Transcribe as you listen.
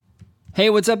Hey,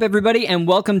 what's up, everybody, and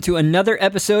welcome to another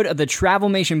episode of the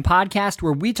Travelmation podcast,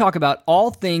 where we talk about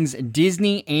all things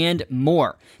Disney and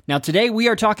more. Now, today we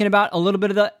are talking about a little bit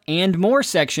of the and more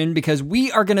section because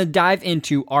we are going to dive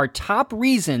into our top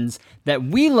reasons that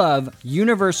we love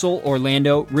Universal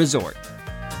Orlando Resort.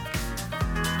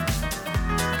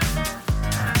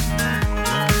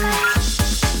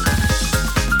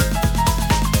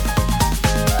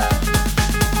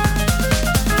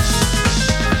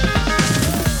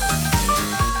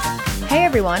 Hey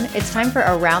everyone, it's time for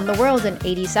Around the World in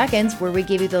 80 Seconds, where we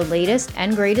give you the latest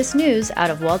and greatest news out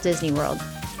of Walt Disney World.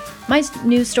 My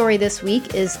news story this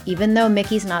week is, even though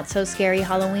Mickey's Not So Scary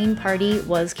Halloween Party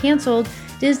was canceled,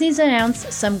 Disney's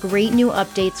announced some great new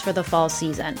updates for the fall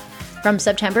season. From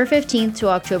September 15th to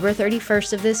October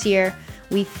 31st of this year,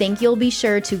 we think you'll be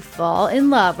sure to fall in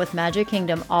love with Magic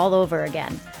Kingdom all over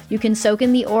again. You can soak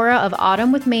in the aura of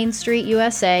autumn with Main Street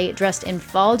USA, dressed in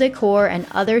fall decor and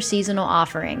other seasonal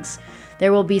offerings.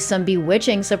 There will be some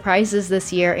bewitching surprises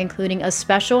this year, including a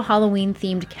special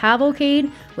Halloween-themed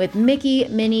cavalcade with Mickey,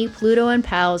 Minnie, Pluto, and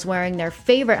pals wearing their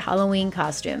favorite Halloween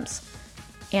costumes.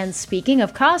 And speaking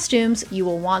of costumes, you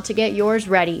will want to get yours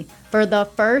ready. For the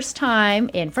first time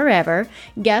in forever,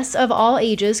 guests of all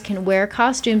ages can wear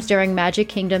costumes during Magic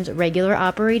Kingdom's regular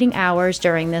operating hours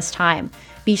during this time.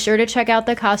 Be sure to check out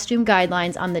the costume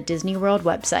guidelines on the Disney World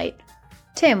website.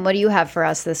 Tim, what do you have for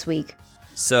us this week?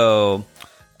 So,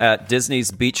 at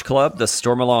Disney's Beach Club, the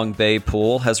Stormalong Bay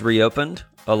Pool has reopened,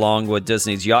 along with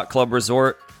Disney's Yacht Club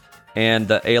Resort and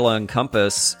the Ayla and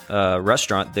Compass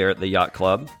restaurant there at the Yacht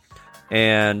Club.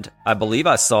 And I believe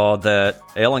I saw that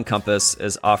Ayla and Compass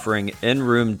is offering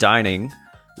in-room dining,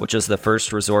 which is the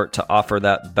first resort to offer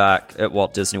that back at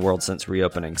Walt Disney World since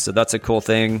reopening. So that's a cool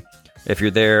thing. If you're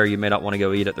there, you may not want to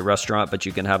go eat at the restaurant, but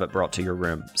you can have it brought to your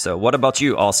room. So what about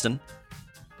you, Austin?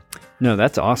 No,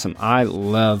 that's awesome. I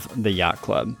love the Yacht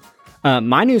Club.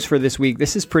 My news for this week,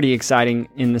 this is pretty exciting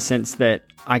in the sense that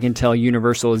I can tell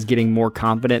Universal is getting more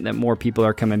confident that more people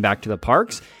are coming back to the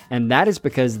parks, and that is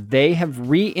because they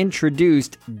have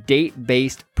reintroduced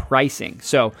date-based pricing.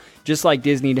 So just like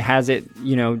Disney has it,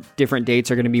 different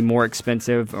dates are going to be more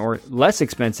expensive or less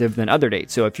expensive than other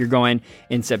dates. So if you're going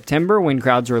in September when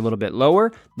crowds are a little bit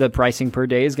lower, the pricing per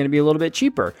day is going to be a little bit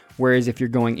cheaper. Whereas if you're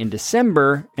going in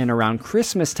December and around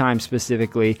Christmas time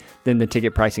specifically, then the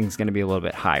ticket pricing is going to be a little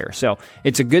bit higher. So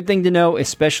it's a good thing to know,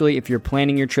 especially if you're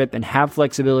planning your trip and have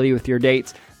flexibility with your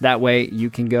dates. That way you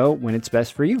can go when it's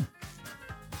best for you.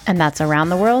 And that's Around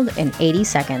the World in 80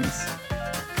 seconds.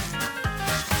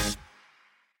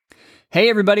 Hey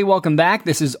everybody, welcome back.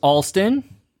 This is Alston.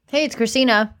 Hey, it's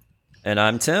Christina. And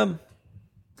I'm Tim.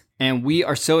 And we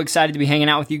are so excited to be hanging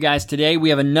out with you guys today. We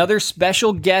have another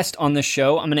special guest on the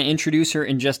show. I'm going to introduce her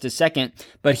in just a second.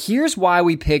 But here's why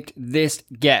we picked this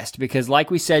guest. Because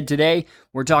like we said today,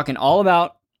 we're talking all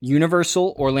about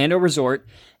Universal Orlando Resort.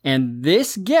 And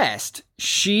this guest,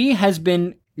 she has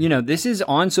been, this is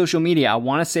on social media. I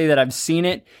want to say that I've seen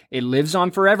it. It lives on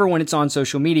forever when it's on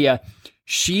social media.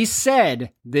 She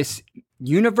said this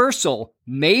Universal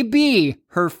may be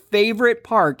her favorite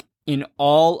park in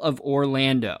all of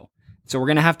Orlando. So we're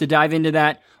going to have to dive into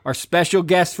that. Our special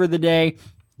guest for the day,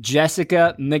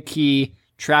 Jessica McKee,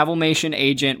 Travelmation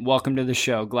agent. Welcome to the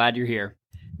show. Glad you're here.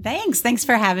 Thanks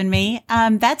for having me.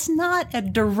 That's not a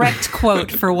direct quote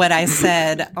for what I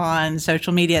said on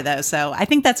social media, though, so I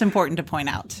think that's important to point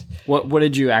out. What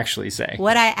did you actually say?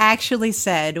 What I actually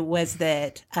said was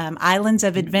that Islands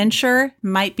of Adventure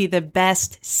might be the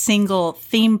best single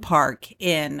theme park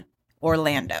in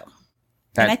Orlando.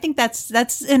 And I think that's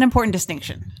an important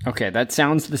distinction. Okay, that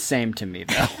sounds the same to me,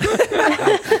 though.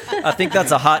 I think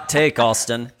that's a hot take,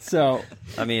 Austin. So,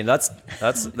 I mean, that's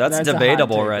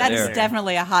debatable right there. That's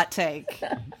definitely a hot take.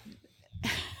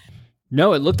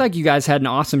 No, it looked like you guys had an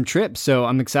awesome trip, so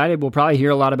I'm excited. We'll probably hear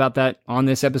a lot about that on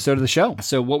this episode of the show.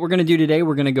 So what we're going to do today,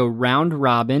 we're going to go round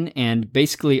robin, and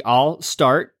basically I'll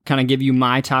start, kind of give you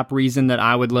my top reason that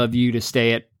I would love you to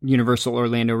stay at Universal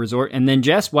Orlando Resort. And then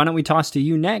Jess, why don't we toss to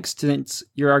you next, since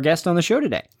you're our guest on the show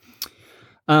today?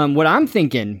 What I'm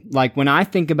thinking, like when I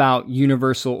think about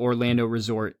Universal Orlando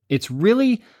Resort, it's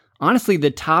really honestly the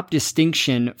top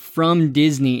distinction from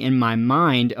Disney in my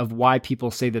mind of why people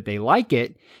say that they like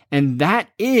it, and that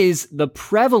is the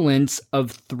prevalence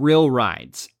of thrill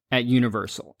rides at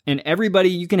Universal. And everybody,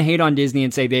 you can hate on Disney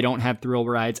and say they don't have thrill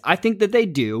rides. I think that they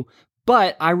do,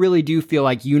 but I really do feel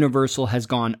like Universal has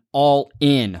gone all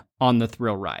in on the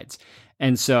thrill rides.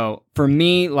 And so for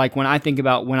me, like when I think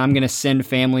about when I'm going to send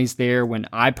families there, when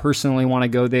I personally want to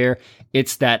go there,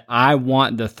 it's that I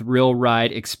want the thrill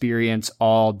ride experience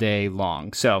all day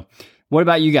long. So what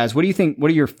about you guys? What do you think? What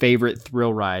are your favorite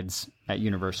thrill rides at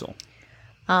Universal?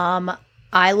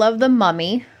 I love The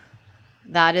Mummy.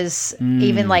 That is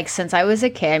even like since I was a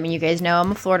kid. I mean, you guys know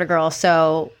I'm a Florida girl,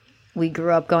 so we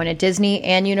grew up going to Disney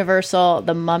and Universal.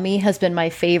 The Mummy has been my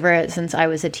favorite since I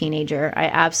was a teenager. I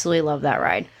absolutely love that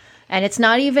ride. And it's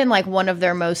not even like one of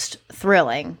their most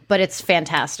thrilling, but it's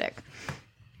fantastic.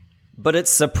 But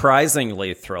it's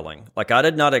surprisingly thrilling. Like, I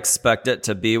did not expect it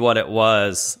to be what it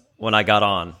was when I got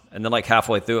on. And then like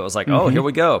halfway through, it was like, oh, here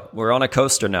we go. We're on a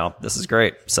coaster now. This is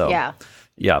great. So yeah.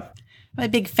 I'm a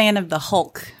big fan of the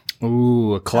Hulk.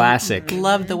 Ooh, a classic.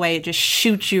 Love the way it just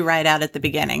shoots you right out at the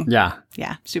beginning. Yeah.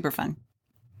 Yeah, super fun.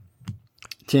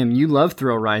 Tim, you love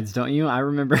thrill rides, don't you? I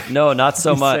remember. No, not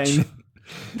so much.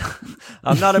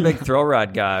 I'm not a big thrill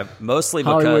ride guy, mostly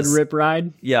because Hollywood Rip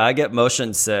Ride? Yeah, I get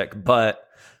motion sick. But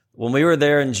when we were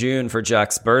there in June for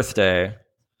Jack's birthday,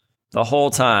 the whole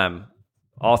time,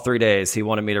 all 3 days, he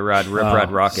wanted me to ride Rip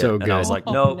Ride Rocket. So good. And I was like,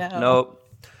 nope.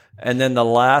 And then the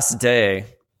last day,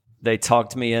 they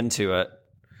talked me into it.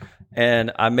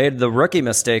 And I made the rookie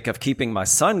mistake of keeping my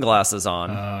sunglasses on.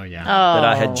 Oh, yeah. That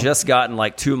I had just gotten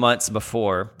like 2 months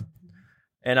before.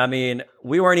 And I mean,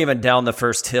 we weren't even down the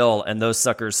first hill and those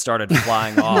suckers started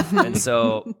flying off. And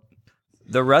so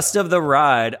the rest of the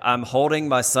ride, I'm holding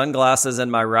my sunglasses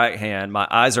in my right hand. My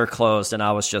eyes are closed. And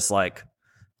I was just like,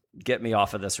 get me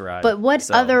off of this ride. But what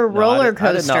other roller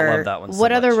coaster? I did not love that one so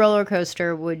what other much. roller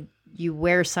coaster would you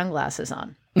wear sunglasses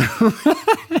on?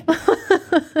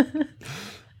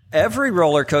 Every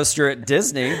roller coaster at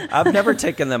Disney, I've never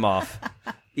taken them off.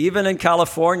 Even in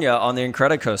California on the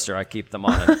Incredicoaster, I keep them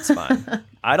on and it's fine.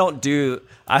 I don't do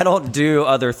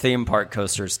other theme park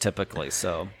coasters typically,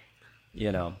 so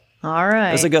All right.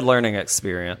 it was a good learning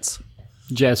experience.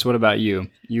 Jess, what about you?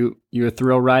 You a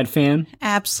thrill ride fan?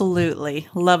 Absolutely.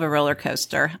 Love a roller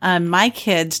coaster. My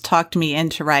kids talked me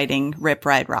into riding Rip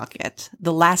Ride Rocket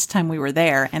the last time we were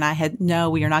there, and I had, no,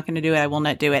 we are not going to do it. I will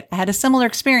not do it. I had a similar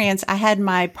experience. I had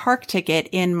my park ticket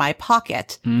in my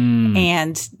pocket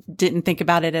and didn't think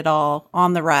about it at all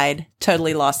on the ride.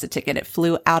 Totally lost the ticket. It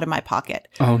flew out of my pocket.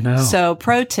 Oh, no. So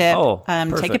pro tip,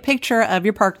 perfect. take a picture of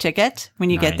your park ticket when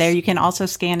you Nice. get there. You can also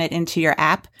scan it into your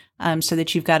app. So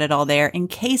that you've got it all there in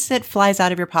case it flies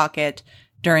out of your pocket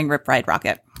during Rip Ride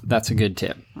Rocket. That's a good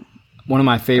tip. One of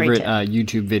my favorite tip.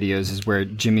 YouTube videos is where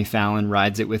Jimmy Fallon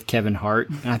rides it with Kevin Hart.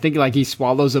 And I think like he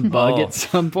swallows a bug at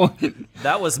some point.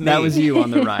 That was me. That was you on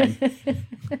the ride.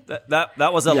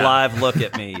 That was a live look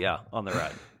at me, on the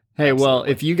ride. Hey, well,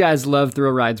 if you guys love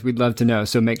thrill rides, we'd love to know.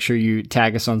 So make sure you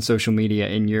tag us on social media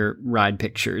in your ride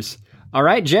pictures. All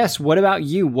right, Jess, what about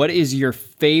you? What is your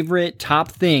favorite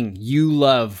top thing you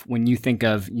love when you think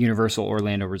of Universal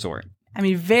Orlando Resort? I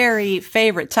mean, very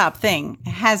favorite top thing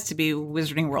has to be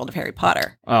Wizarding World of Harry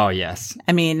Potter. Oh, yes.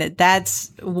 I mean,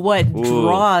 that's what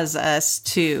draws us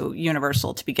to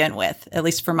Universal to begin with, at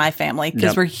least for my family,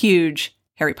 because we're huge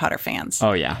Harry Potter fans.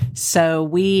 Oh, yeah. So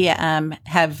we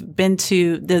have been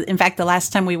to in fact, the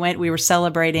last time we went, we were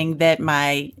celebrating that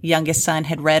my youngest son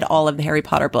had read all of the Harry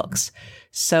Potter books.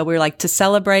 So we were like, to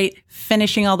celebrate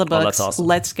finishing all the books, that's awesome.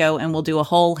 Let's go and we'll do a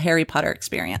whole Harry Potter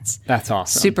experience. That's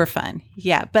awesome. Super fun.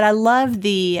 Yeah. But I love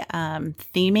the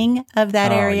theming of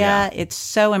that area. yeah. It's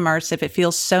so immersive. It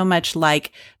feels so much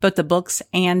like both the books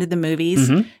and the movies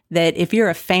that if you're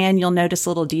a fan, you'll notice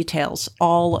little details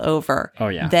all over. Oh,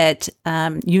 yeah. That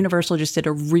Universal just did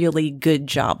a really good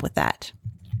job with that.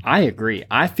 I agree.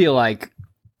 I feel like,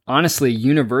 honestly,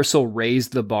 Universal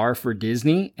raised the bar for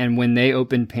Disney. And when they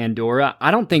opened Pandora,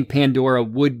 I don't think Pandora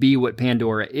would be what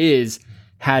Pandora is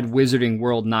had Wizarding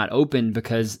World not opened,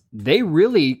 because they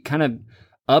really kind of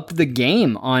upped the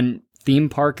game on theme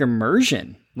park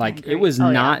immersion. Like, it was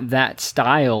not that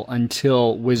style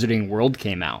until Wizarding World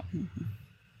came out.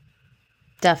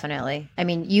 Definitely. I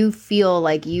mean, you feel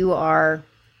like you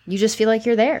just feel like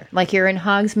you're there. Like you're in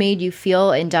Hogsmeade, you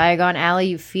feel in Diagon Alley,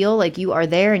 you feel like you are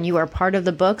there and you are part of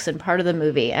the books and part of the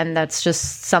movie. And that's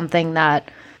just something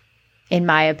that, in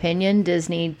my opinion,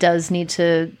 Disney does need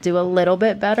to do a little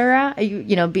bit better at,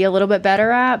 be a little bit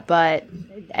better at. But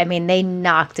I mean, they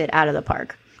knocked it out of the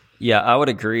park. Yeah, I would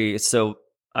agree. So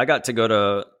I got to go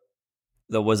to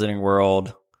the Wizarding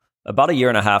World about a year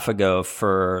and a half ago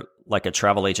for like a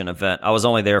travel agent event. I was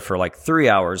only there for like 3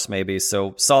 hours maybe,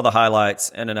 so saw the highlights,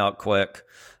 in and out quick.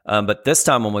 But this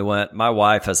time when we went, my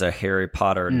wife is a Harry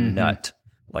Potter nut.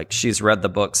 Like, she's read the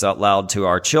books out loud to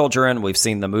our children. We've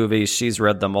seen the movies. She's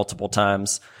read them multiple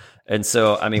times. And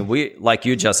so, I mean, we, like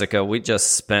you, Jessica, we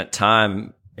just spent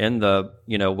time in the,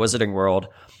 Wizarding World.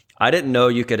 I didn't know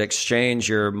you could exchange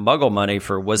your Muggle money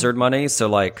for wizard money. So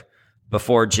like,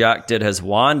 before Jack did his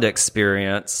wand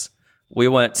experience, we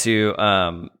went to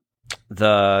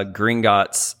the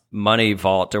Gringotts money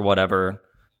vault or whatever,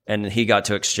 and he got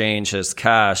to exchange his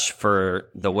cash for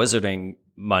the wizarding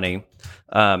money.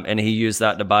 And he used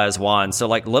that to buy his wand. So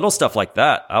like little stuff like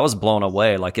that, I was blown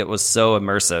away. Like it was so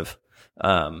immersive.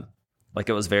 Like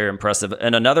it was very impressive.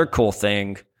 And another cool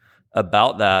thing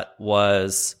about that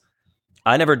was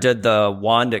I never did the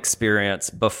wand experience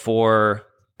before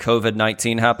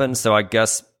COVID-19 happened. So I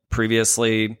guess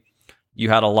previously you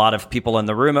had a lot of people in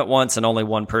the room at once and only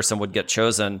one person would get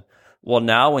chosen. Well,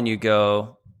 now when you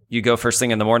go first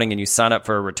thing in the morning and you sign up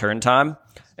for a return time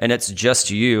and it's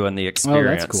just you and the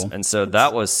experience. Oh, that's cool. And so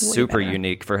that was super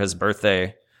unique for his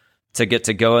birthday to get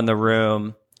to go in the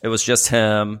room. It was just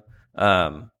him.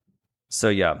 So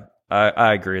yeah,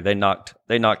 I agree. They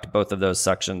knocked both of those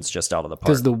sections just out of the park.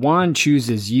 Because the wand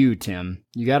chooses you, Tim.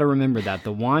 You got to remember that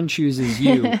the wand chooses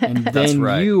you, and then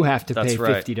you have to pay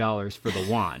 $50 for the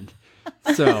wand.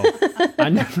 So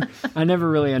I never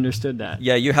really understood that.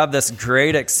 Yeah, you have this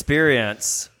great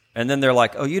experience, and then they're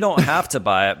like, "Oh, you don't have to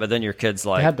buy it," but then your kid's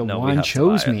like, Dad, the wand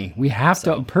chose me. We have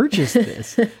to purchase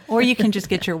this. Or you can just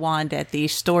get your wand at the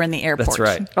store in the airport. That's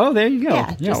right. Oh, there you go.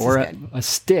 Yeah, or a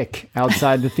stick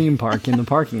outside the theme park in the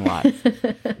parking lot.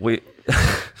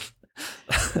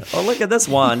 Oh, look at this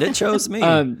wand. It chose me.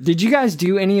 Did you guys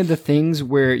do any of the things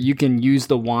where you can use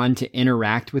the wand to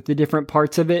interact with the different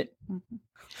parts of it?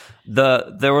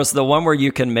 There was the one where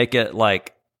you can make it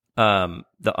like the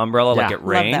umbrella, like it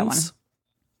rains.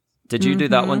 Did you do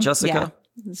that one, Jessica? Yeah,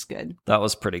 that's good. That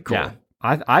was pretty cool. Yeah.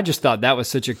 I just thought that was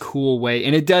such a cool way.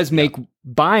 And it does make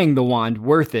buying the wand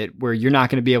worth it, where you're not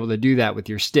going to be able to do that with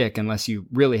your stick unless you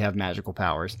really have magical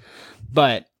powers.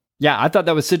 But yeah, I thought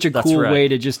that was such a cool way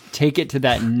to just take it to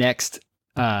that next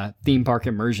theme park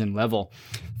immersion level.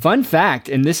 Fun fact,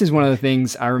 and this is one of the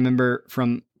things I remember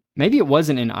from, maybe it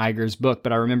wasn't in Iger's book,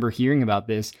 but I remember hearing about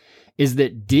this, is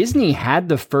that Disney had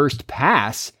the first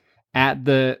pass at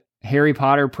the Harry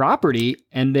Potter property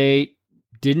and they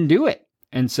didn't do it.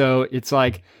 And so it's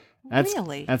like, that's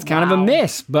kind of a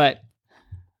miss, but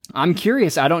I'm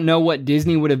curious. I don't know what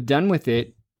Disney would have done with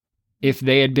it if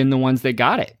they had been the ones that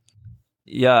got it.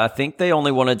 Yeah, I think they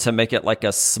only wanted to make it like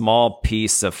a small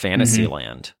piece of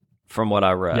Fantasyland, from what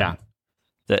I read. Yeah.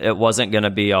 That it wasn't going to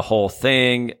be a whole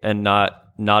thing and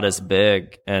not as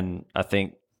big. And I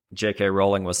think J.K.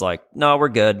 Rowling was like, no, we're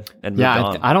good. And moved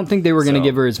on. I don't think they were going to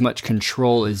give her as much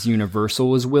control as Universal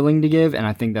was willing to give. And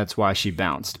I think that's why she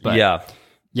bounced. But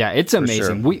yeah, it's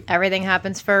amazing. Sure. Everything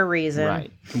happens for a reason.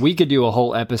 Right. We could do a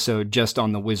whole episode just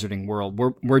on the Wizarding World.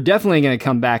 We're definitely going to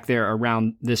come back there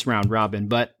around this round robin.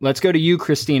 But let's go to you,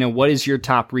 Christina. What is your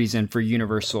top reason for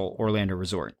Universal Orlando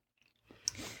Resort?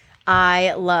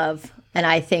 I love, and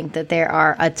I think that there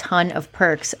are a ton of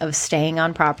perks of staying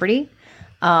on property.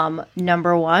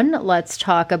 Number one, let's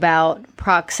talk about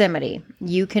proximity.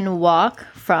 You can walk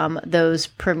from those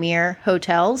premier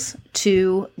hotels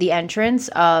to the entrance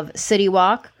of City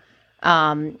Walk,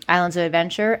 Islands of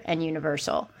Adventure, and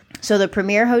Universal. So the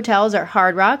premier hotels are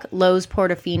Hard Rock, Loews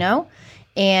Portofino,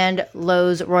 and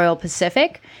Loews Royal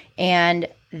Pacific, and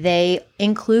they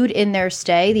include in their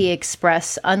stay the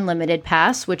Express Unlimited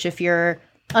Pass, which if you're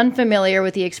unfamiliar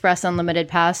with the Express Unlimited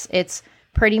Pass, it's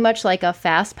pretty much like a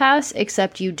fast pass,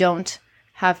 except you don't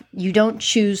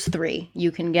choose 3. You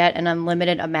can get an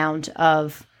unlimited amount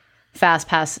of fast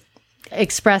pass,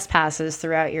 express passes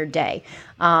throughout your day.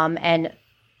 And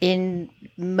in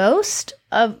most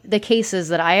of the cases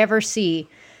that I ever see,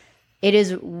 it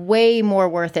is way more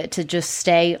worth it to just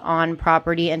stay on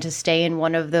property and to stay in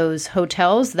one of those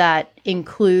hotels that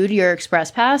include your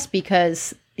express pass,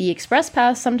 because the express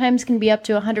pass sometimes can be up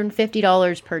to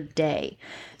 $150 per day.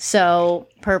 So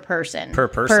per person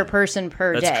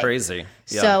per day. That's crazy.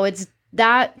 Yeah. So it's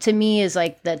that, to me, is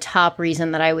like the top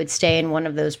reason that I would stay in one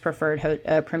of those preferred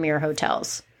premier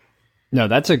hotels. No,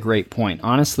 that's a great point.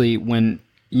 Honestly, when,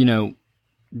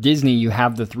 Disney, you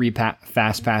have the 3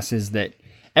 fast passes that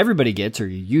everybody gets, or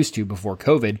you used to before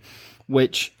COVID,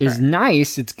 which is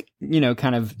nice. It's,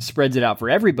 kind of spreads it out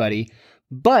for everybody.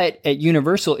 But at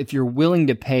Universal, if you're willing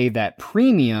to pay that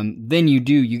premium, then you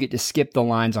get to skip the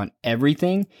lines on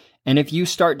everything. And if you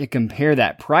start to compare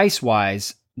that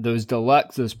price-wise, those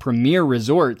deluxe, those premier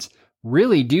resorts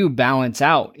really do balance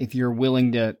out if you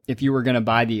were going to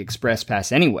buy the Express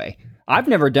Pass anyway. I've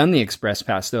never done the Express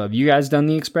Pass, though. Have you guys done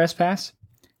the Express Pass?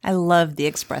 I love the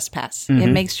Express Pass. Mm-hmm. It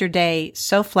makes your day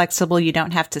so flexible. You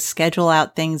don't have to schedule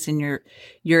out things, and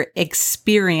your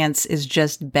experience is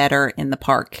just better in the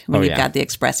park when you've got the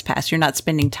Express Pass. You're not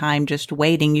spending time just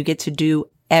waiting. You get to do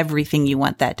everything you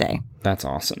want that day. That's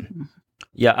awesome.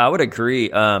 Yeah, I would agree.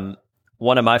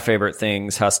 One of my favorite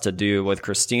things has to do with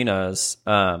Christina's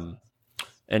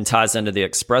and ties into the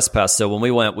Express Pass. So when we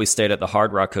went, we stayed at the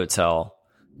Hard Rock Hotel,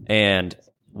 and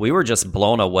we were just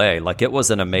blown away. Like, it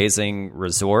was an amazing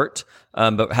resort.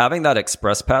 But having that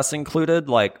express pass included,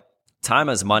 like, time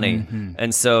is money.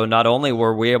 And so not only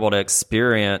were we able to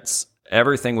experience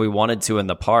everything we wanted to in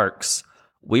the parks,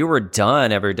 we were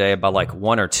done every day by like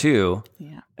 1 or 2.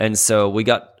 Yeah. And so we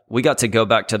got to go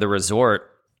back to the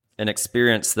resort and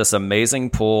experience this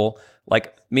amazing pool.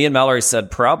 Like me and Mallory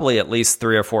said, probably at least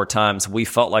 3 or 4 times, we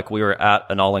felt like we were at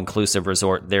an all-inclusive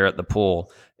resort there at the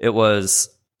pool. It was,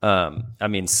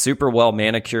 super well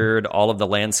manicured, all of the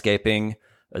landscaping,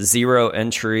 0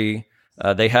 entry.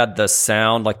 They had the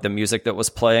sound, like the music that was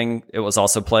playing. It was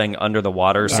also playing under the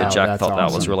water. So Jack thought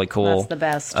that was really cool. That's the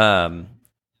best.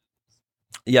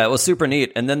 Yeah, it was super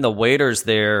neat. And then the waiters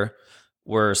there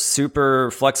were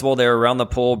super flexible. They were around the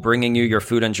pool bringing you your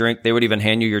food and drink. They would even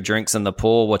hand you your drinks in the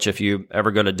pool, which if you ever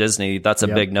go to Disney, that's a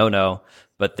big no-no.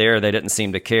 But there, they didn't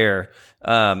seem to care.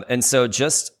 And so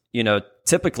just,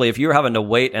 typically if you're having to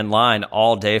wait in line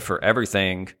all day for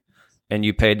everything and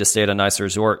you paid to stay at a nice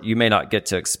resort, you may not get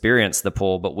to experience the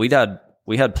pool. But we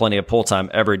had plenty of pool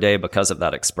time every day because of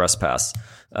that express pass.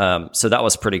 So that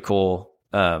was pretty cool.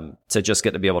 To just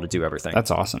get to be able to do everything.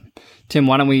 That's awesome. Tim,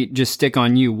 why don't we just stick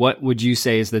on you? What would you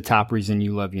say is the top reason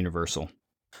you love Universal?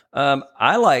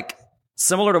 I like,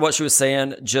 similar to what she was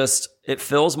saying, just it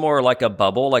feels more like a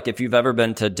bubble. Like if you've ever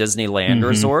been to Disneyland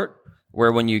Resort,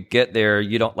 where when you get there,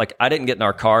 you don't I didn't get in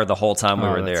our car the whole time we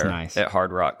were there at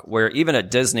Hard Rock, where even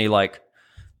at Disney, like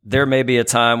there may be a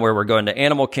time where we're going to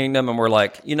Animal Kingdom and we're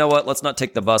like, you know what, let's not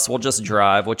take the bus. We'll just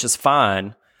drive, which is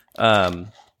fine.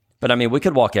 But I mean, we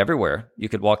could walk everywhere. You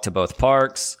could walk to both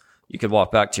parks. You could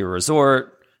walk back to your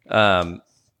resort. And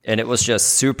it was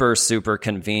just super, super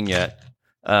convenient.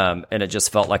 And it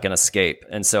just felt like an escape.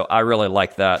 And so I really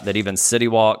like that even City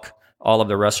Walk, all of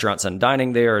the restaurants and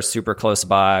dining there are super close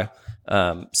by.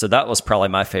 So that was probably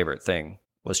my favorite thing,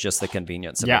 was just the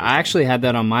convenience of everything. I actually had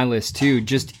that on my list too.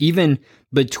 Just even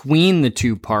between the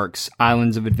 2 parks,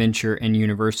 Islands of Adventure and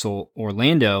Universal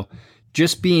Orlando,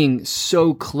 just being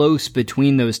so close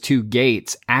between those 2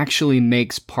 gates actually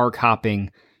makes park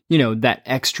hopping, that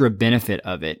extra benefit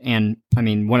of it. And I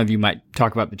mean, one of you might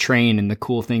talk about the train and the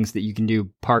cool things that you can do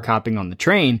park hopping on the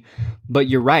train, but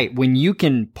you're right. When you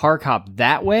can park hop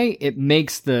that way, it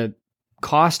makes the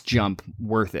cost jump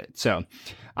worth it. So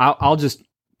I'll just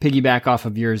piggyback off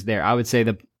of yours there. I would say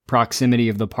the proximity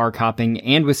of the park hopping,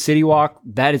 and with City Walk,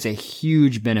 that is a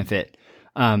huge benefit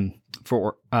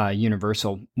for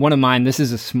Universal. One of mine, this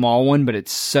is a small one, but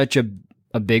it's such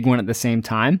a big one at the same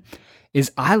time,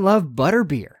 is I love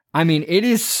butterbeer. I mean, it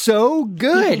is so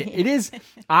good. It is,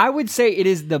 I would say it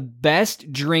is the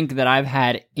best drink that I've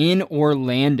had in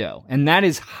Orlando, and that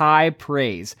is high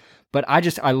praise. But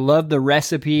I love the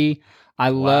recipe. I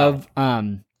love,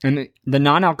 and the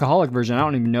non-alcoholic version, I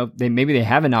don't even know if maybe they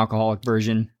have an alcoholic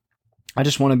version. I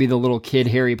just want to be the little kid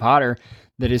Harry Potter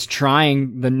that is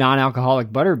trying the non-alcoholic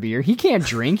butterbeer. He can't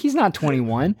drink. He's not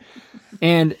 21.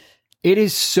 And it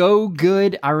is so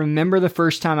good. I remember the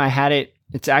first time I had it.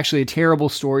 It's actually a terrible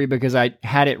story because I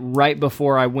had it right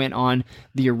before I went on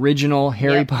the original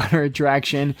Harry Potter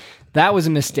attraction. That was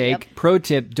a mistake. Pro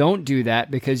tip, don't do that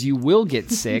because you will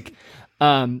get sick.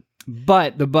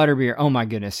 But the butterbeer, oh my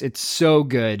goodness, it's so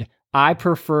good. I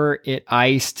prefer it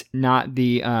iced, not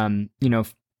the,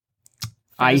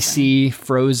 icy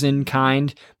frozen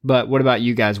kind. But what about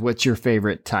you guys? What's your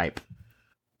favorite type?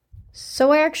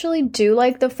 So I actually do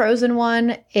like the frozen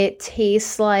one. It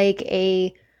tastes like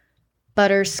a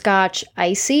butterscotch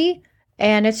icy,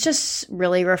 and it's just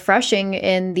really refreshing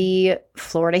in the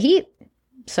Florida heat.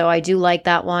 So I do like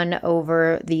that one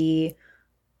over the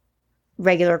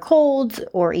regular cold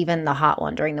or even the hot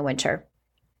one during the winter.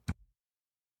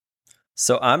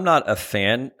 So I'm not a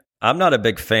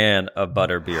big fan of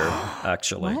butterbeer,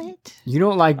 actually. What? You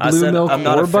don't like blue milk I'm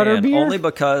not or a fan, butterbeer? only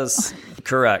because,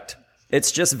 correct.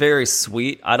 It's just very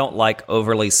sweet. I don't like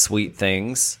overly sweet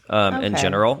things in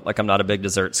general. Like, I'm not a big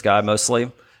desserts guy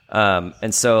mostly.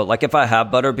 And so, like, if I have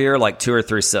butterbeer, like 2 or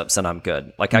 3 sips and I'm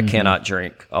good. Like, I cannot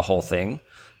drink a whole thing.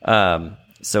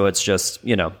 So it's just,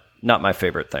 not my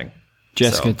favorite thing.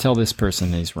 Jessica, tell this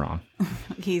person he's wrong.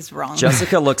 He's wrong.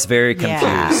 Jessica looks very confused.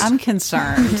 Yeah, I'm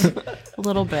concerned a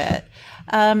little bit.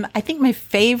 I think my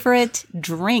favorite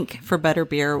drink for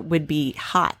butterbeer would be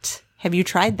hot. Have you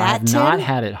tried that, I've Tim? not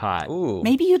had it hot. Ooh.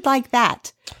 Maybe you'd like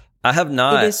that. I have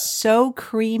not. It is so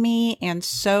creamy and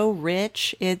so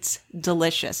rich. It's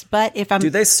delicious. But if I'm... Do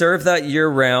they serve that year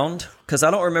round? Because I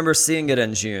don't remember seeing it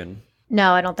in June.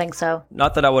 No, I don't think so.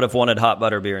 Not that I would have wanted hot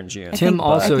butterbeer in June. Tim I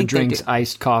also think they drinks do.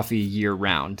 iced coffee year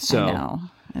round. So I know.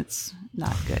 It's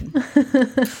not good.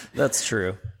 That's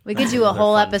true. We could do a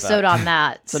whole fun episode fact. on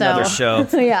that. It's another show.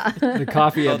 Yeah. The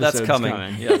coffee Oh, that's episode's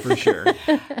coming. Yeah, for sure.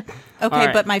 Okay,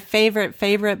 right. but my favorite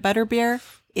butterbeer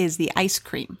is the ice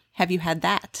cream. Have you had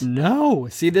that? No.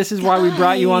 See, this is why we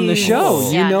brought you on the show.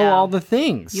 Guys. You Yeah, know no. all the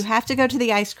things. You have to go to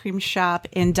the ice cream shop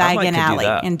in I might Diagon could do Alley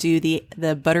that. and do the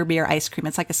butterbeer ice cream.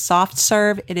 It's like a soft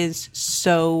serve. It is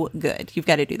so good. You've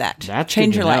got to do that. That's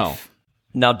Change good your to know. life.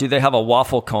 Now, do they have a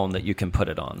waffle cone that you can put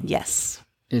it on? Yes.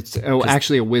 It's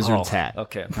actually a wizard's Oh, hat.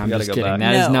 okay. We I'm gotta just go kidding. back.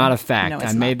 That is No. not a fact. No, I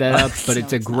it's made not. that up, but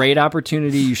it's a great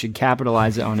opportunity. You should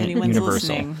capitalize on it. Anyone's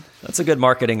Universal. listening. That's a good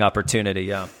marketing opportunity,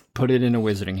 yeah. Put it in a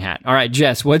wizarding hat. All right,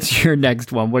 Jess, what's your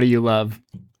next one? What do you love?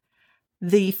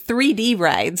 The 3D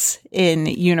rides in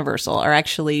Universal are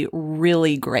actually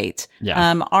really great.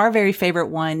 Yeah. Our very favorite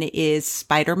one is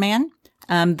Spider-Man.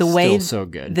 The way so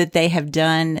good. that they have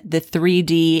done the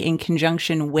 3D in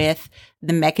conjunction with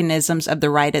the mechanisms of the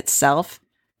ride itself,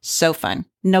 so fun.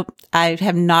 Nope, I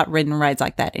have not ridden rides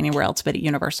like that anywhere else but at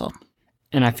Universal.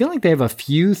 And I feel like they have a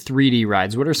few 3D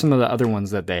rides. What are some of the other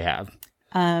ones that they have?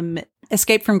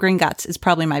 Escape from Gringotts is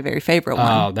probably my very favorite one.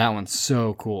 Oh, that one's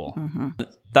so cool.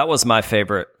 That was my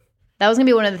favorite. That was gonna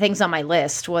be one of the things on my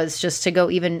list, was just to go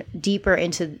even deeper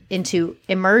into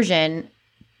immersion.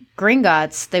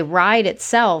 Gringotts, the ride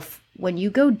itself, when you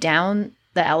go down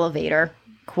the elevator,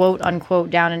 quote unquote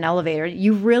down an elevator,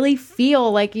 you really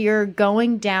feel like you're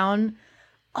going down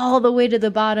all the way to the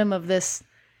bottom of this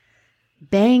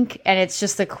bank, and it's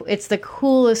just the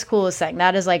coolest thing.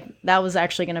 That was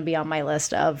actually going to be on my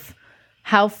list of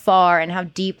how far and how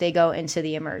deep they go into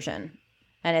the immersion,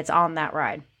 and it's on that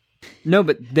ride. No,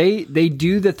 but they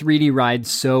do the 3D ride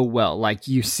so well. Like,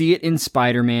 you see it in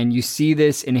Spider-Man, you see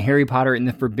this in Harry Potter and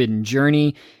the Forbidden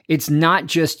Journey. It's not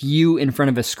just you in front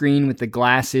of a screen with the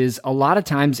glasses. A lot of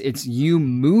times it's you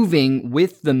moving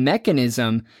with the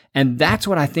mechanism, and that's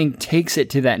what I think takes it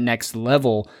to that next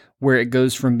level, where it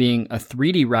goes from being a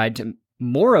 3D ride to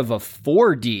more of a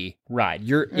 4D ride.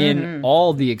 You're in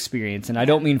all the experience. And I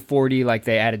don't mean 4D like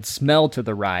they added smell to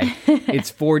the ride.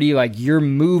 It's 4D like you're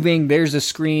moving, there's a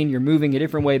screen, you're moving a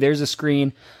different way, there's a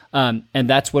screen. And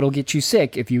that's what'll get you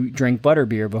sick if you drink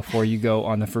butterbeer before you go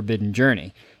on the Forbidden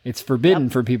Journey. It's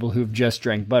forbidden for people who've just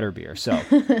drank butterbeer. So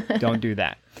don't do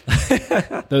that.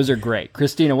 Those are great.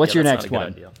 Christina, what's your That's next not a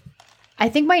one? good idea. I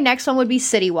think my next one would be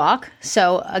City Walk.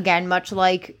 So again, much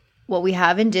like what we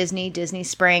have in Disney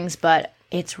Springs, but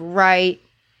it's right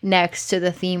next to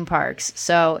the theme parks.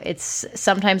 So it's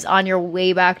sometimes on your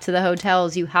way back to the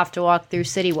hotels, you have to walk through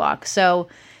City Walk. So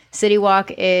City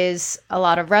Walk is a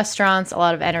lot of restaurants, a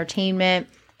lot of entertainment,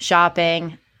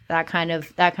 shopping, that kind of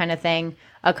thing.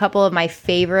 A couple of my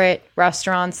favorite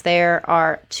restaurants there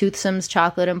are Toothsome's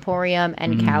Chocolate Emporium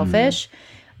and Cowfish.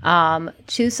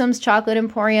 Toothsome's Chocolate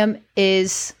Emporium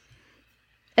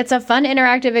it's a fun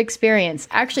interactive experience.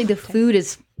 Actually, the food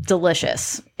is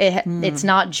delicious. It's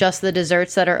not just the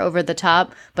desserts that are over the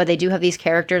top, but they do have these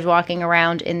characters walking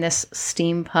around in this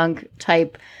steampunk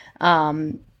type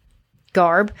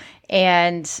garb,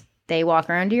 and they walk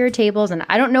around to your tables. And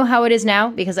I don't know how it is now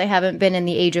because I haven't been in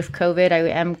the age of COVID. I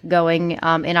am going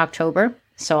in October,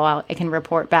 so I can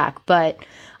report back. But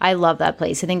I love that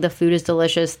place. I think the food is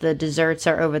delicious. The desserts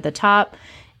are over the top.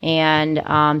 And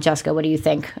Jessica, what do you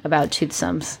think about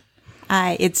Toothsome's?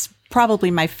 It's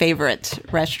probably my favorite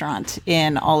restaurant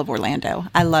in all of Orlando.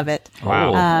 I love it.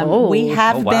 Wow. We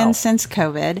have wow. been since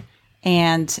COVID,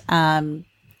 and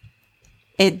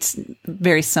it's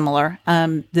very similar.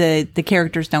 The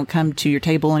characters don't come to your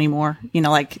table anymore. You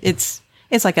know, like it's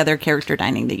like other character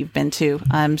dining that you've been to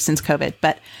since COVID.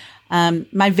 But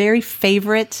my very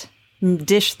favorite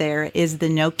dish there is the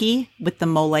gnocchi with the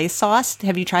mole sauce.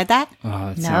 Have you tried that? Oh,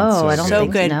 that No, sounds I don't So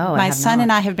think good. no, I My have son not.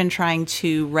 and I have been trying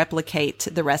to replicate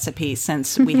the recipe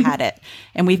since we had it,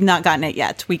 and we've not gotten it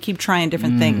yet. We keep trying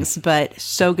different things, but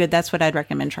so good. That's what I'd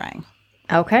recommend trying.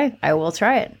 Okay, I will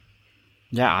try it.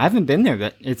 Yeah, I haven't been there,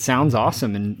 but it sounds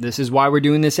awesome. And this is why we're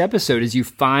doing this episode, is you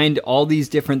find all these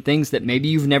different things that maybe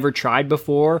you've never tried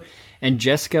before. And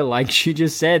Jessica, like she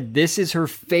just said, this is her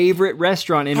favorite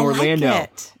restaurant in I like Orlando.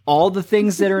 it. All the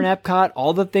things that are in Epcot,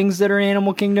 all the things that are in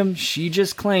Animal Kingdom, she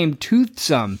just claimed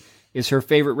Toothsome is her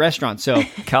favorite restaurant. So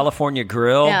California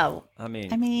Grill. No. I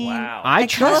mean, wow. I At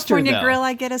trust her, California though. Grill,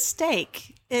 I get a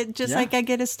steak. It just Yeah. like I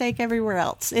get a steak everywhere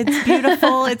else. It's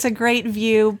beautiful. It's a great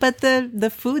view, but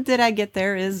the food that I get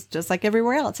there is just like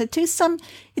everywhere else. At Toothsome,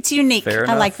 it's unique. Fair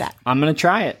I like enough. that. I'm going to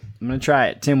try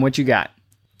it. Tim, what you got?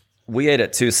 We ate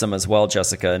at Toothsome as well,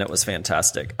 Jessica, and it was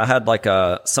fantastic. I had like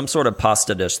some sort of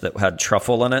pasta dish that had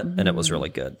truffle in it, and it was really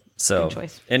good. So Good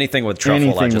choice. anything with truffle,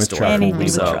 I Anything just with ordered. truffle. Anything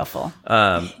with So, truffle.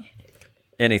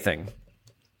 Anything.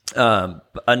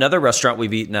 Another restaurant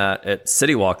we've eaten at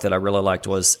City Walk that I really liked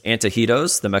was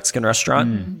Antojitos, the Mexican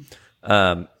restaurant.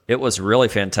 It was really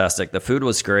fantastic. The food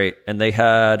was great. And they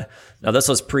had, now this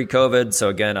was pre-COVID, so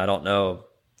again, I don't know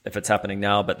if it's happening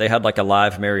now, but they had like a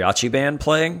live mariachi band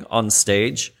playing on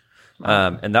stage.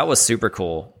 And that was super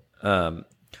cool. And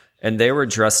they were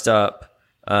dressed up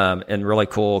in really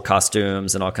cool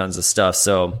costumes and all kinds of stuff.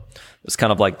 So it was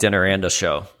kind of like dinner and a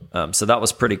show. So that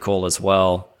was pretty cool as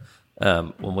well.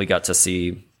 When we got to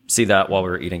see that while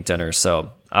we were eating dinner.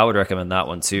 So I would recommend that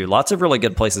one too. Lots of really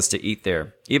good places to eat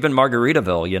there. Even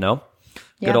Margaritaville,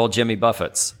 good old Jimmy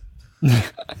Buffett's.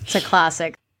 It's a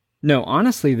classic. No,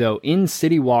 honestly though, in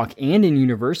City Walk and in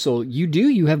Universal,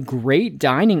 you have great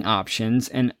dining options.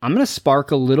 And I'm going to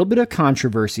spark a little bit of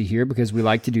controversy here because we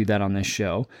like to do that on this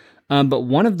show. But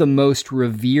one of the most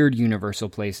revered Universal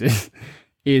places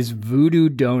is Voodoo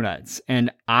Donuts.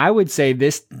 And I would say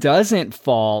this doesn't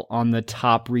fall on the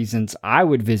top reasons I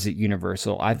would visit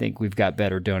Universal. I think we've got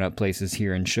better donut places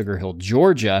here in Sugar Hill,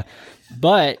 Georgia.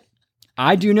 But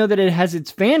I do know that it has its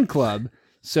fan club.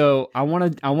 So I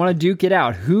want to duke it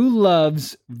out. Who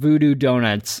loves Voodoo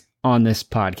Donuts on this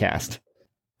podcast?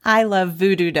 I love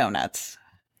Voodoo Donuts.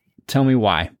 Tell me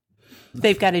why.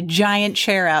 They've got a giant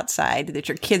chair outside that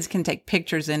your kids can take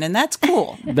pictures in, and that's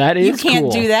cool. That is cool. You can't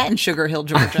cool. do that in Sugar Hill,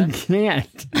 Georgia. I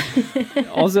can't.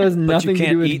 Also has nothing to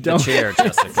do with eat the chair,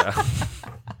 Jessica.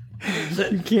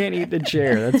 You can't eat the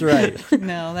chair. That's right.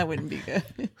 No, that wouldn't be good.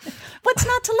 What's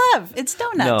not to love? It's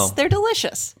donuts. No. They're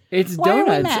delicious. It's Why donuts.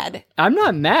 are we mad? I'm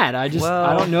not mad. I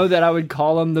don't know that I would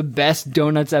call them the best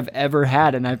donuts I've ever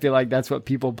had, and I feel like that's what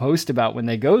people post about when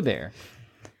they go there.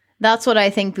 That's what I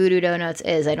think Voodoo Donuts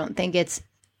is. I don't think it's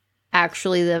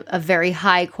actually a very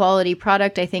high quality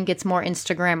product. I think it's more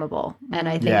Instagrammable, and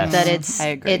I think that it's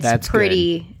That's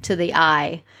pretty to the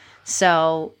eye.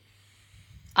 So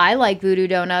I like Voodoo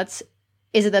Donuts.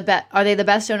 Is it are they the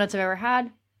best donuts I've ever had?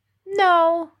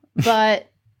 No, but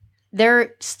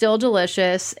they're still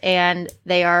delicious, and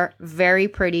they are very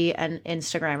pretty and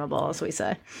Instagrammable, as we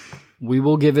say. We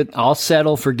will give it. I'll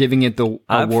settle for giving it the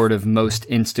award of most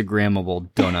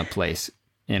Instagrammable donut place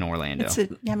in Orlando.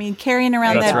 Carrying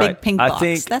around That's that right. big pink I box.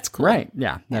 think- That's cool. Right?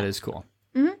 Yeah, that is cool.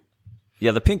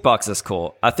 Yeah, the pink box is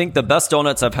cool. I think the best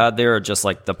donuts I've had there are just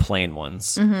like the plain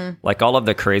ones. Like all of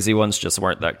the crazy ones just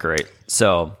weren't that great.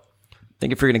 So I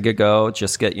think if you're going to go,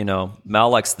 just get, Mal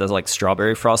likes the like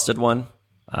strawberry frosted one.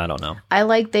 I don't know.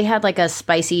 They had like a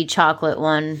spicy chocolate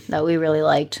one that we really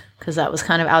liked because that was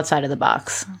kind of outside of the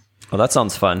box. Oh, that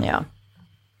sounds fun. Yeah.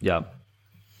 Yeah.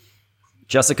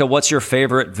 Jessica, what's your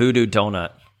favorite Voodoo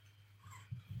donut?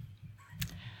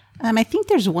 I think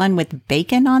there's one with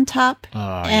bacon on top,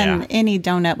 and yeah. any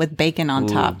donut with bacon on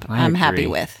top, I I'm happy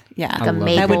agree. with. Yeah, I love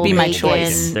that would be my bacon.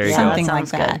 choice. There you go. Something that like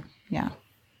sounds that. good. Yeah.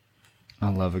 I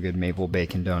love a good maple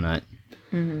bacon donut.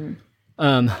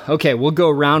 Okay, we'll go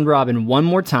round robin one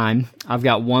more time. I've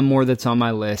got one more that's on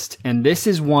my list, and this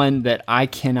is one that I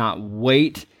cannot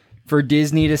wait for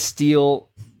Disney to steal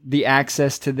the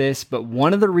access to this. But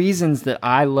one of the reasons that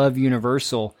I love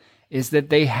Universal is that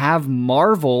they have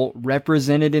Marvel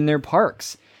represented in their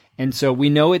parks. And so we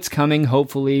know it's coming,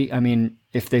 hopefully. I mean,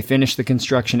 if they finish the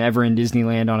construction ever in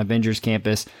Disneyland on Avengers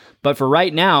Campus. But for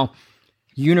right now,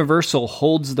 Universal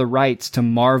holds the rights to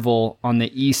Marvel on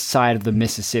the east side of the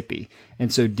Mississippi.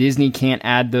 And so Disney can't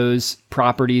add those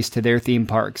properties to their theme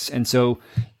parks. And so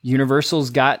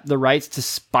Universal's got the rights to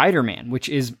Spider-Man, which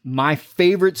is my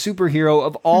favorite superhero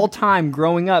of all time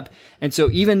growing up. And so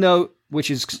even though, which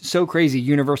is so crazy,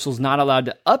 Universal's not allowed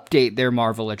to update their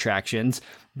Marvel attractions,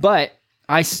 but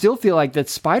I still feel like that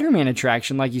Spider-Man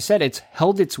attraction, like you said, it's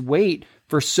held its weight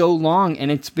for so long, and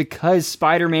it's because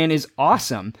Spider-Man is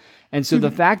awesome. And so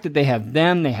the fact that they have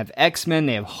them, they have X-Men,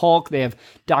 they have Hulk, they have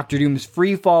Doctor Doom's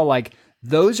Freefall, like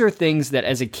those are things that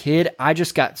as a kid, I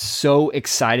just got so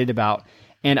excited about.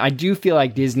 And I do feel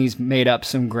like Disney's made up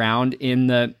some ground in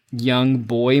the young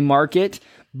boy market.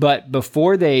 But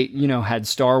before they, had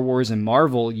Star Wars and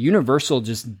Marvel, Universal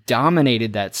just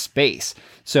dominated that space.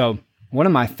 So one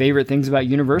of my favorite things about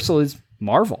Universal is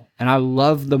Marvel. And I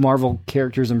love the Marvel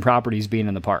characters and properties being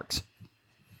in the parks.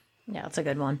 Yeah, it's a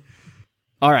good one.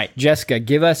 All right, Jessica,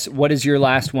 give us, what is your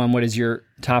last one? What is your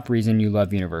top reason you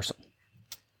love Universal?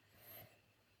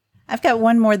 I've got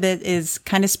one more that is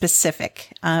kind of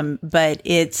specific, but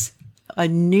it's a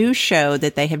new show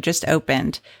that they have just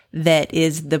opened that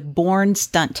is the Bourne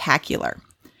Stuntacular.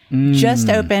 Just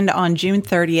opened on June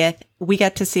 30th. We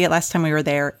got to see it last time we were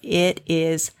there. It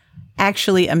is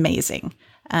actually amazing.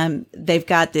 They've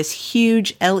got this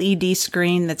huge LED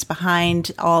screen that's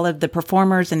behind all of the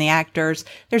performers and the actors.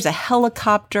 There's a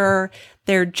helicopter.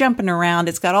 They're jumping around.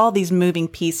 It's got all these moving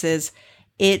pieces.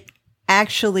 It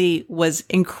actually was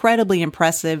incredibly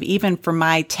impressive, even for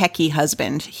my techie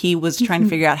husband. He was trying to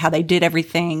figure out how they did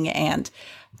everything. And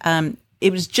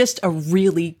it was just a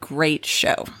really great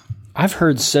show. I've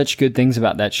heard such good things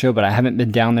about that show, but I haven't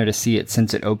been down there to see it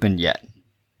since it opened yet.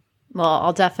 Well,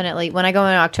 I'll definitely, when I go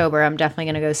in October, I'm definitely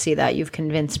going to go see that. You've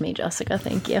convinced me, Jessica.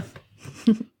 Thank you.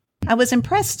 I was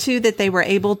impressed, too, that they were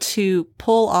able to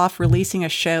pull off releasing a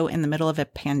show in the middle of a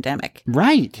pandemic.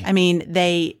 Right. I mean,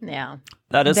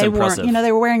 that is they impressive.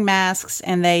 They were wearing masks,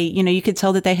 and you could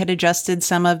tell that they had adjusted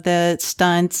some of the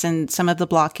stunts and some of the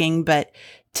blocking, but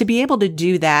to be able to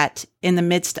do that in the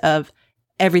midst of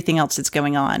everything else that's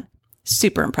going on,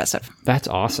 super impressive. That's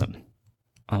awesome.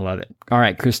 I love it. All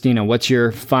right, Christina, what's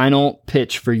your final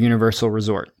pitch for Universal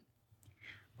Resort?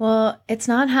 Well, it's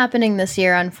not happening this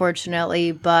year,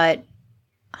 unfortunately, but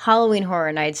Halloween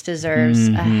Horror Nights deserves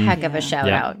a heck of a shout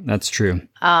out. That's true.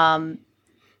 That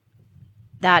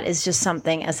is just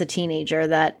something as a teenager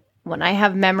that when I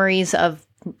have memories of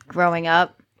growing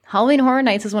up, Halloween Horror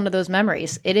Nights is one of those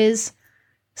memories. It is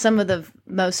some of the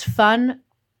most fun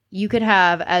you could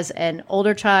have as an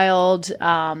older child,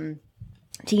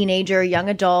 teenager, young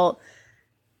adult.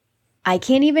 I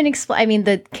can't even explain. I mean,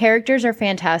 the characters are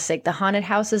fantastic. The haunted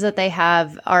houses that they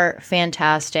have are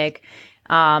fantastic.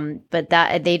 But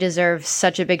that they deserve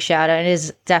such a big shout out. It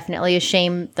is definitely a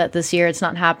shame that this year it's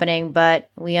not happening, but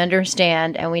we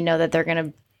understand and we know that they're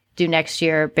going to do next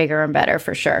year bigger and better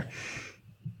for sure.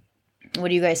 What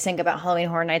do you guys think about Halloween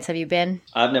Horror Nights? Have you been?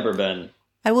 I've never been.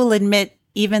 I will admit,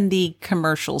 even the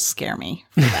commercials scare me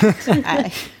for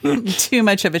that. Too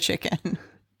much of a chicken.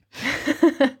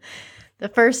 The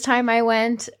first time I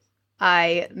went,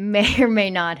 I may or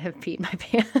may not have peed my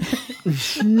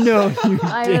pants. No, you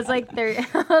I did. was like 30.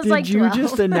 I was Did like you 12.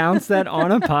 just announce that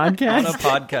on a podcast? On a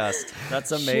podcast.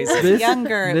 That's amazing. This,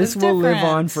 Younger. It this was will live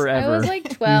different. on I forever. was like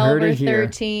You 12 heard or it here.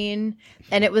 13,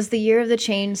 and it was the year of the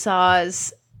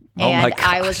chainsaws. Oh my And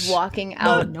I was gosh. walking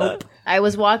out. I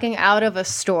was walking out of a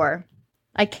store.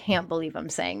 I can't believe I'm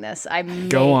saying this. I may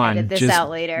Go on. edit this Just- out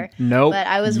later. Nope. But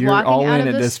I was You're all walking out in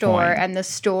of at the this store, point. and the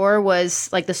store was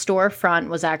like the storefront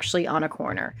was actually on a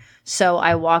corner. So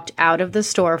I walked out of the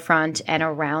storefront, and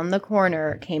around the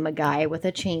corner came a guy with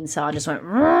a chainsaw, and just went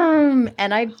vroom,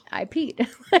 and I peed.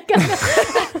 Like,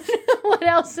 I don't know what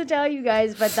else to tell you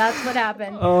guys, but that's what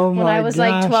happened Oh when my I was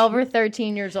like gosh. 12 or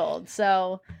 13 years old.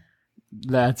 So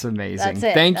That's amazing. That's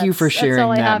it. Thank you for That's all sharing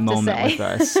I that have to moment say. with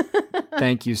us.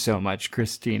 Thank you so much,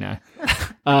 Christina.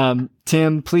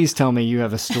 Tim, please tell me you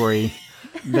have a story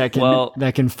that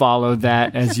can follow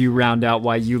that as you round out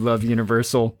why you love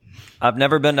Universal. I've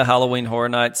never been to Halloween Horror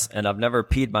Nights, and I've never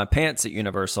peed my pants at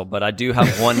Universal, but I do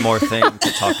have one more thing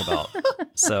to talk about.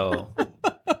 So,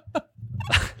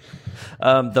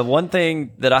 the one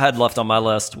thing that I had left on my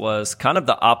list was kind of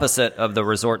the opposite of the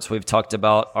resorts we've talked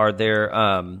about. Are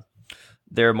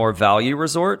they're more value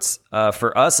resorts.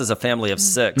 For us as a family of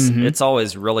six, it's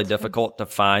always really difficult to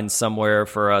find somewhere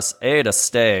for us, A, to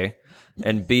stay,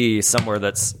 and B, somewhere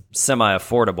that's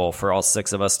semi-affordable for all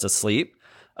six of us to sleep.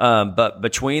 But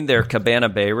between their Cabana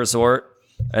Bay Resort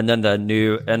and then the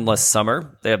new Endless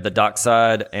Summer, they have the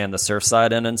Dockside and the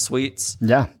Surfside Inn and Suites.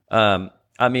 Yeah.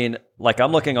 I mean, like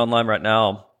I'm looking online right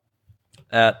now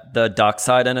at the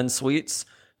Dockside Inn and Suites.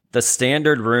 The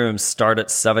standard rooms start at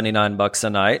 $79 a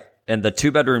night, and the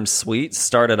 2-bedroom suites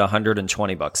start at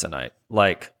 $120 a night.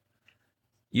 Like,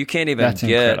 you can't even That's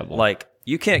incredible.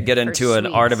 you can't get into an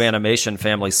suites. Art of Animation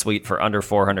family suite for under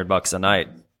 $400 a night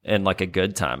in like a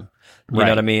good time. You know Right.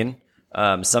 what I mean?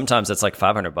 Sometimes it's like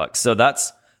 $500. So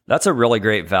that's a really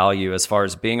great value as far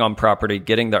as being on property,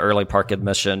 getting the early park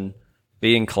admission,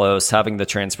 being close, having the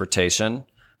transportation.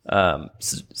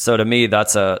 So to me,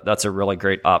 that's a really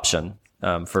great option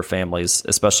for families,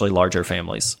 especially larger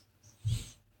families.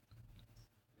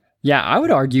 Yeah, I would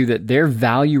argue that their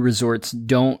value resorts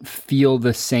don't feel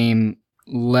the same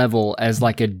level as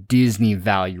like a Disney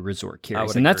value resort carries.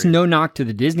 would And that's agree. no knock to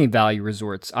the Disney value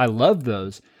resorts. I love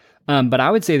those. But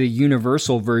I would say the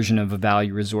Universal version of a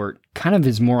value resort kind of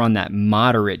is more on that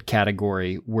moderate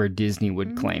category where Disney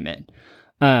would claim it.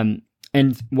 And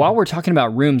while we're talking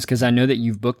about rooms, because I know that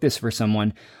you've booked this for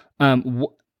someone,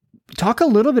 talk a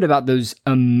little bit about those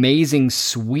amazing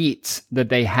suites that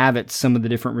they have at some of the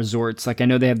different resorts. Like I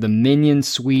know they have the Minion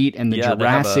Suite and the Yeah, they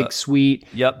have Jurassic Suite.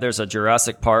 Yep, there's a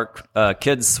Jurassic Park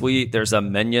kids suite. There's a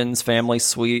Minions family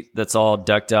suite that's all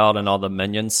decked out and all the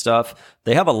Minions stuff.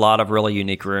 They have a lot of really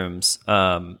unique rooms.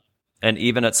 And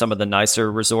even at some of the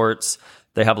nicer resorts,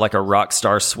 they have like a rock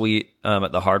star suite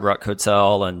at the Hard Rock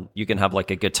Hotel, and you can have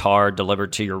like a guitar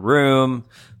delivered to your room.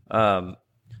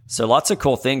 So lots of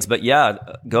cool things. But yeah,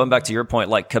 going back to your point,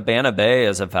 like Cabana Bay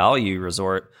is a value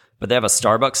resort, but they have a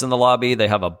Starbucks in the lobby. They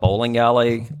have a bowling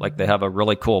alley. Like they have a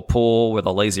really cool pool with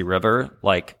a lazy river.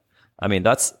 Like, I mean,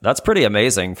 that's pretty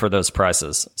amazing for those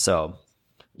prices. So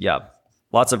yeah,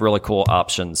 lots of really cool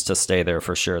options to stay there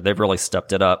for sure. They've really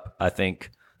stepped it up, I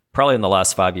think, probably in the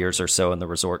last 5 years or so in the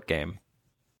resort game.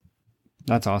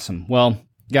 That's awesome. Well,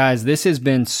 guys, this has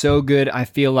been so good. I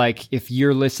feel like if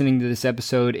you're listening to this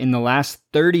episode in the last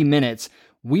 30 minutes,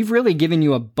 we've really given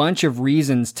you a bunch of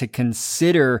reasons to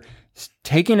consider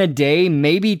taking a day,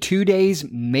 maybe 2 days,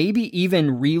 maybe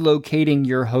even relocating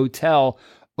your hotel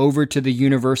over to the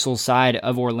Universal side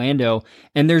of Orlando.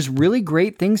 And there's really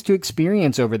great things to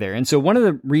experience over there. And so one of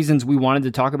the reasons we wanted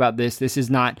to talk about this is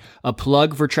not a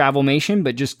plug for Travelmation,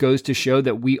 but just goes to show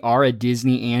that we are a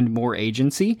Disney and More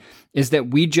agency, is that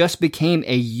we just became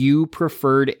a You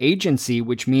Preferred agency,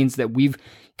 which means that we've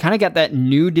kind of got that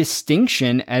new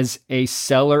distinction as a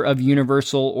seller of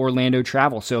Universal Orlando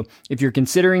travel. So if you're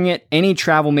considering it, any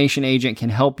Travelmation agent can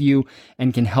help you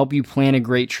and can help you plan a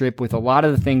great trip with a lot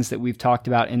of the things that we've talked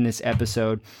about in this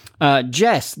episode.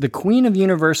 Jess, the Queen of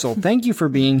Universal, thank you for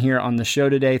being here on the show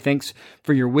today. Thanks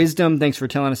for your wisdom. Thanks for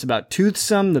telling us about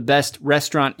Toothsome, the best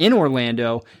restaurant in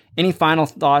Orlando. Any final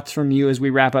thoughts from you as we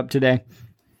wrap up today?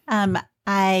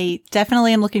 I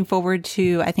definitely am looking forward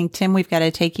to, I think, Tim, we've got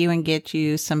to take you and get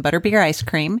you some butterbeer ice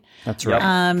cream. That's right.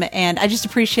 And I just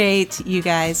appreciate you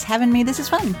guys having me. This is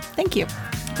fun. Thank you.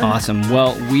 Awesome.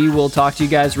 Well, we will talk to you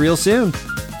guys real soon.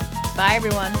 Bye,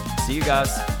 everyone. See you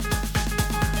guys.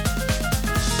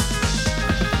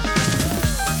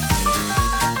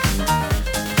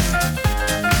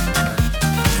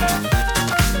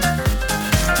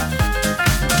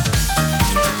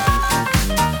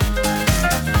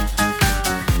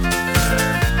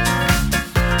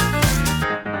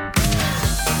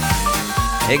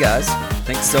 Hey guys,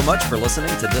 thanks so much for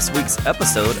listening to this week's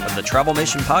episode of the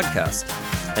Travelmation Podcast.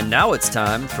 And now it's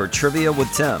time for Trivia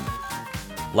with Tim.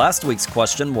 Last week's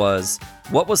question was,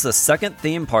 what was the second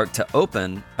theme park to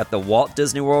open at the Walt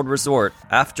Disney World Resort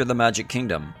after the Magic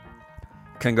Kingdom?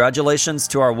 Congratulations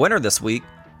to our winner this week,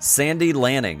 Sandy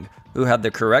Lanning, who had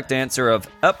the correct answer of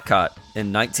Epcot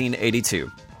in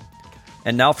 1982.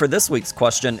 And now for this week's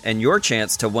question and your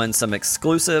chance to win some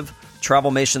exclusive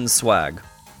Travelmation swag.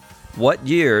 What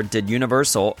year did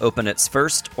Universal open its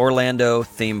first Orlando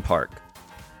theme park?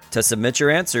 To submit your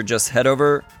answer, just head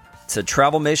over to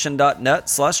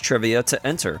travelmation.net/trivia to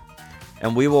enter,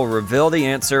 and we will reveal the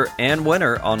answer and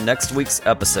winner on next week's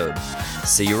episode.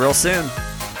 See you real soon.